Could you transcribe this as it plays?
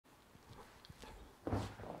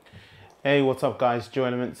Hey, what's up guys? Joe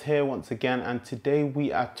Elements here once again, and today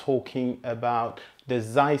we are talking about the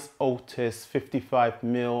Zeiss Otus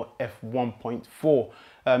 55mm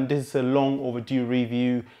f1.4. This is a long overdue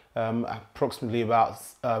review, approximately about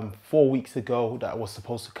 4 weeks ago that was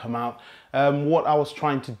supposed to come out. What I was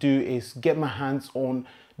trying to do is get my hands on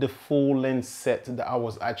the full lens set that I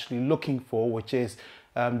was actually looking for, which is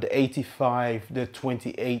the 85, the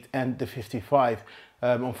 28 and the 55.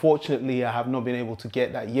 Unfortunately, I have not been able to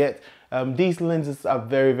get that yet. These lenses are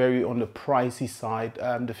very on the pricey side.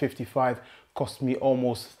 The 55 cost me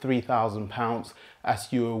almost £3,000,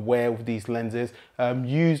 as you're aware with these lenses.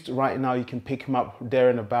 Used right now, you can pick them up there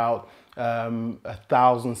in about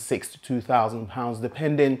 £1,600 to £2,000,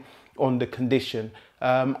 depending on the condition.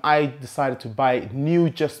 I decided to buy it new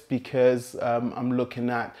just because I'm looking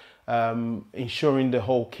at insuring the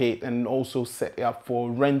whole kit and also set it up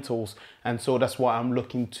for rentals, and so that's why I'm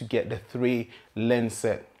looking to get the 3 lens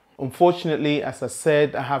set. Unfortunately, as I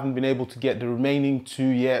said, I haven't been able to get the remaining 2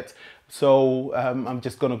 yet, so I'm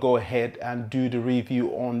just gonna go ahead and do the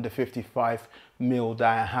review on the 55mm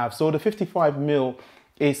that I have. So the 55mm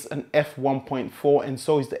is an f1.4, and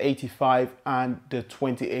so is the 85 and the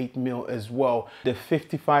 28mm as well. The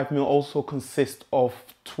 55mm also consists of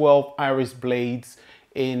 12 iris blades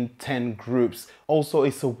in 10 groups. Also,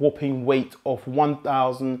 it's a whopping weight of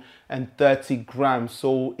 1,030 grams,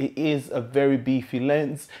 so it is a very beefy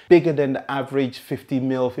lens, bigger than the average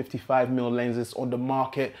 50mm 55mm lenses on the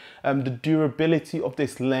market. The durability of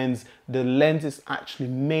this lens, the lens is actually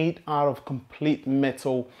made out of complete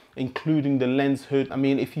metal, including the lens hood. I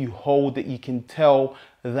mean, if you hold it, you can tell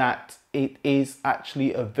that it is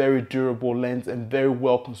actually a very durable lens and very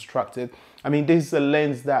well constructed. I mean, this is a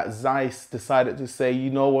lens that Zeiss decided to say, you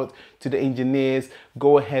know what, to the engineers,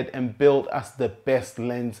 go ahead and build us the best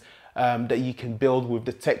lens that you can build with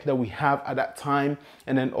the tech that we have at that time,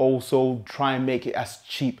 and then also try and make it as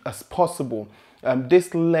cheap as possible.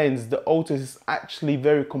 This lens, the Otus, is actually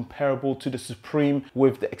very comparable to the Supreme,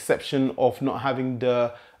 with the exception of not having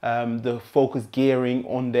the focus gearing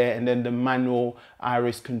on there and then the manual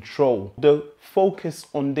iris control. The focus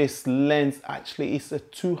on this lens actually is a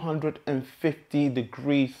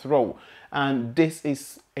 250-degree throw, and this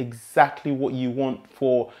is exactly what you want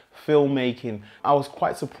for filmmaking. I was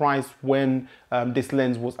quite surprised when this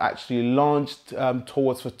lens was actually launched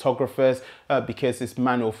towards photographers because it's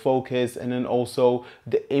manual focus, and then also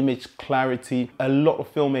the image clarity. A lot of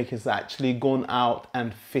filmmakers actually gone out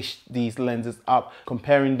and fished these lenses up,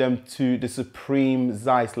 comparing them to the Supreme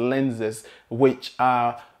Zeiss lenses, which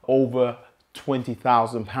are over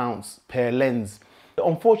 £20,000 per lens. The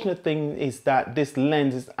unfortunate thing is that this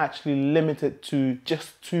lens is actually limited to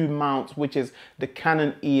just 2 mounts, which is the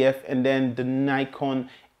Canon EF and then the Nikon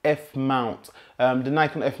F mount. The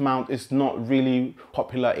Nikon F mount is not really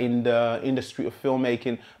popular in the industry of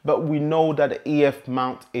filmmaking, but we know that the EF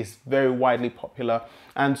mount is very widely popular,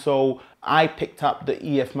 and so I picked up the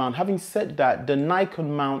EF mount. Having said that, the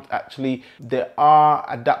Nikon mount, actually there are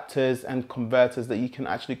adapters and converters that you can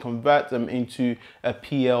actually convert them into a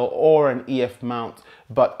PL or an EF mount,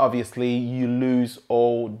 but obviously you lose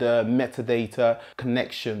all the metadata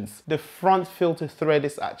connections. The front filter thread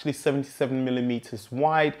is actually 77mm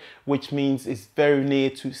wide, which means it's very near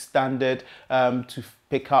to standard to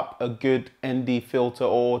pick up a good ND filter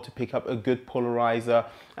or to pick up a good polarizer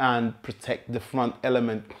and protect the front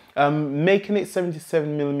element. Making it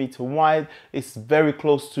 77mm wide is very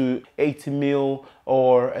close to 80mm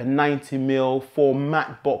or a 90mm for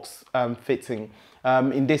matte box fitting.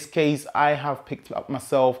 In this case, I have picked up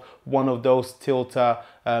myself one of those tilter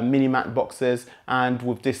mini matte boxes, and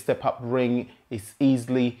with this step up ring, it's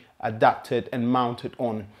easily adapted and mounted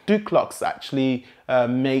on. Duclux actually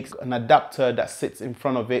makes an adapter that sits in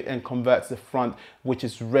front of it and converts the front, which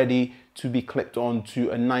is ready to be clipped on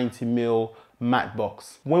to a 90mm matte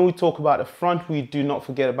box. When we talk about the front, we do not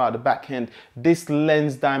forget about the back end. This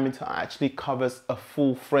lens diameter actually covers a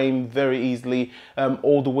full frame very easily,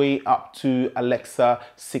 all the way up to Alexa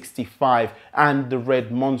 65 and the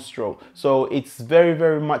Red Monstro. So it's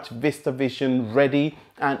very much VistaVision ready,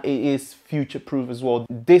 and it is future proof as well.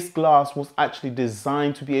 This glass was actually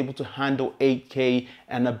designed to be able to handle 8K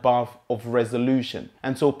and above of resolution,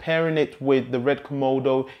 and so pairing it with the Red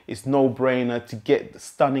Komodo is no brainer to get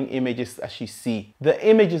stunning images as you see. The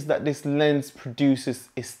images that this lens produces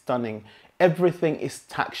is stunning. Everything is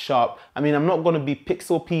tack sharp. I mean, I'm not going to be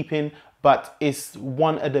pixel peeping, but it's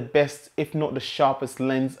one of the best, if not the sharpest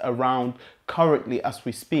lens around currently as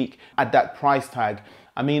we speak at that price tag.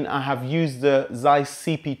 I mean, I have used the Zeiss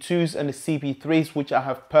CP2s and the CP3s, which I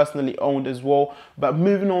have personally owned as well. But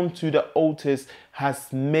moving on to the Otus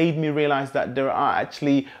has made me realize that there are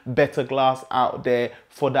actually better glass out there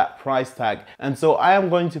for that price tag. And so I am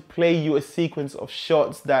going to play you a sequence of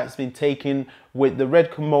shots that's been taken with the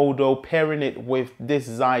red Komodo, pairing it with this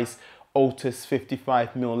Zeiss Otus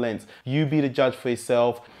 55mm lens. You be the judge for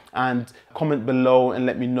yourself, and comment below and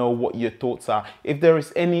let me know what your thoughts are. If there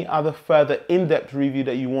is any other further in-depth review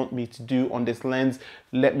that you want me to do on this lens,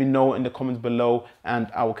 let me know in the comments below,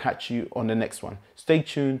 and I will catch you on the next one. Stay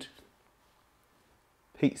tuned.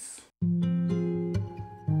 Peace.